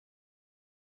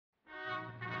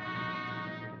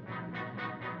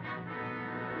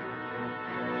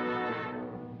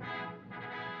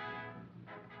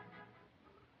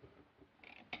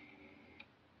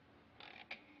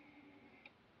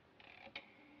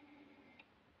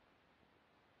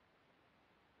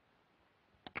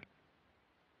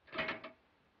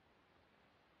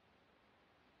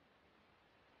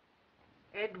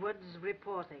Edwards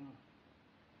reporting.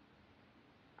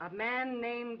 A man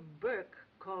named Burke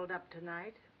called up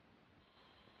tonight.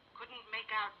 Couldn't make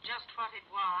out just what it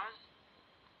was,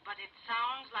 but it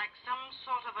sounds like some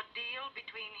sort of a deal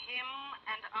between him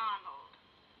and Arnold.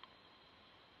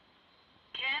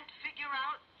 Can't figure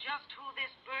out just who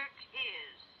this Burke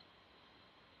is.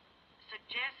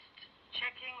 Suggest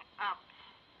checking up.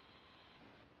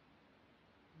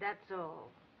 That's all.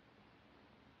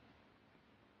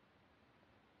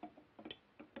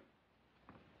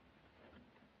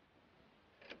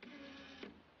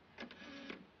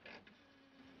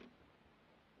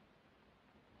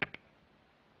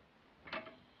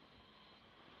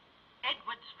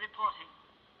 Edwards reporting.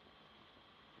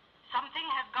 Something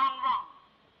has gone wrong.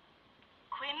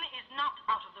 Quinn is not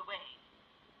out of the way.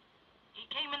 He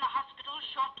came in the hospital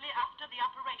shortly after the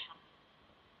operation.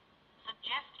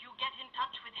 Suggest you get in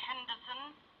touch with Henderson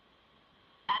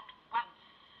at once.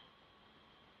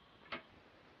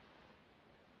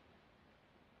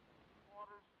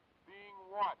 Orders being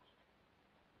watched.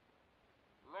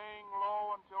 Laying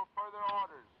low until further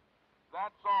orders.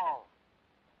 That's all.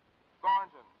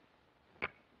 Thornton.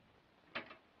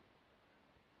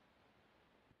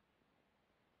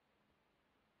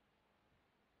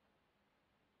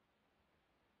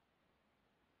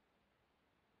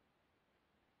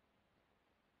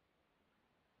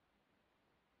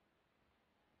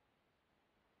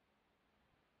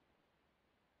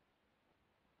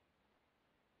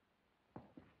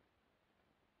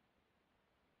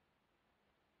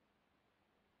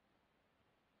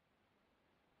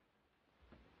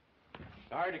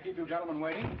 Sorry to keep you gentlemen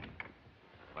waiting,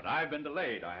 but I've been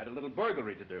delayed. I had a little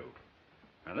burglary to do,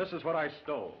 and this is what I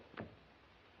stole.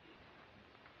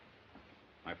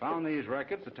 I found these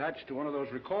records attached to one of those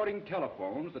recording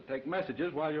telephones that take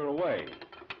messages while you're away.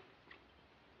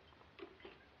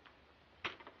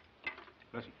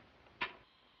 Listen.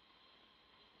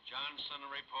 Johnson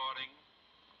reporting.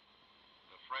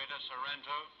 The freighter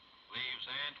Sorrento leaves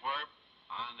Antwerp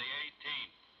on the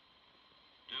 18th.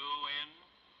 Due in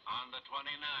on the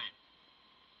 29th.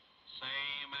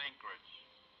 Same anchorage.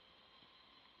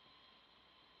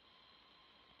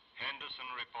 Henderson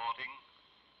reporting.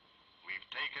 We've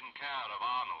taken care of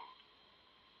Arnold.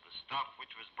 The stuff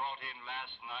which was brought in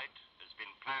last night has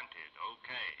been planted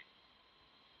okay.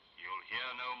 You'll hear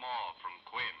no more from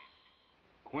Quinn.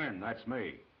 Quinn, that's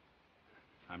me.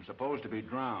 I'm supposed to be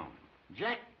drowned.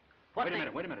 Jack, what Wait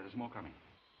a minute, there's more coming.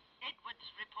 Edwards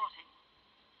reporting.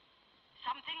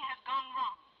 Something has gone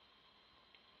wrong.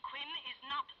 Quinn is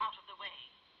not out of the way.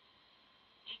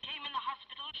 He came in the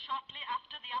hospital shortly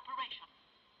after the operation.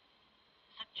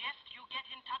 Suggest you get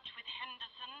in touch with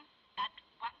Henderson at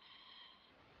once.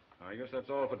 I guess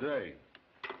that's all for today.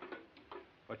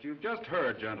 What you've just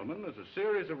heard, gentlemen, is a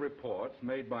series of reports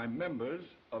made by members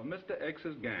of Mr.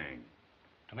 X's gang.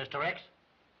 To Mr. X?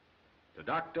 To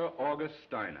Dr. August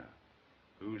Steiner,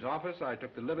 whose office I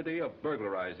took the liberty of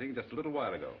burglarizing just a little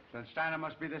while ago. Then Steiner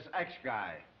must be this X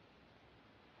guy.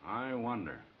 I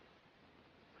wonder.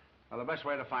 Well, the best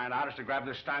way to find out is to grab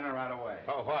this Steiner right away.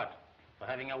 For what? For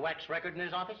having a wax record in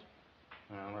his office?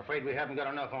 Well, I'm afraid we haven't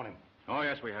got enough on him. Oh,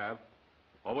 yes, we have.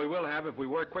 Or we will have if we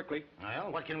work quickly.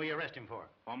 Well, what can we arrest him for?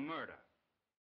 For murder.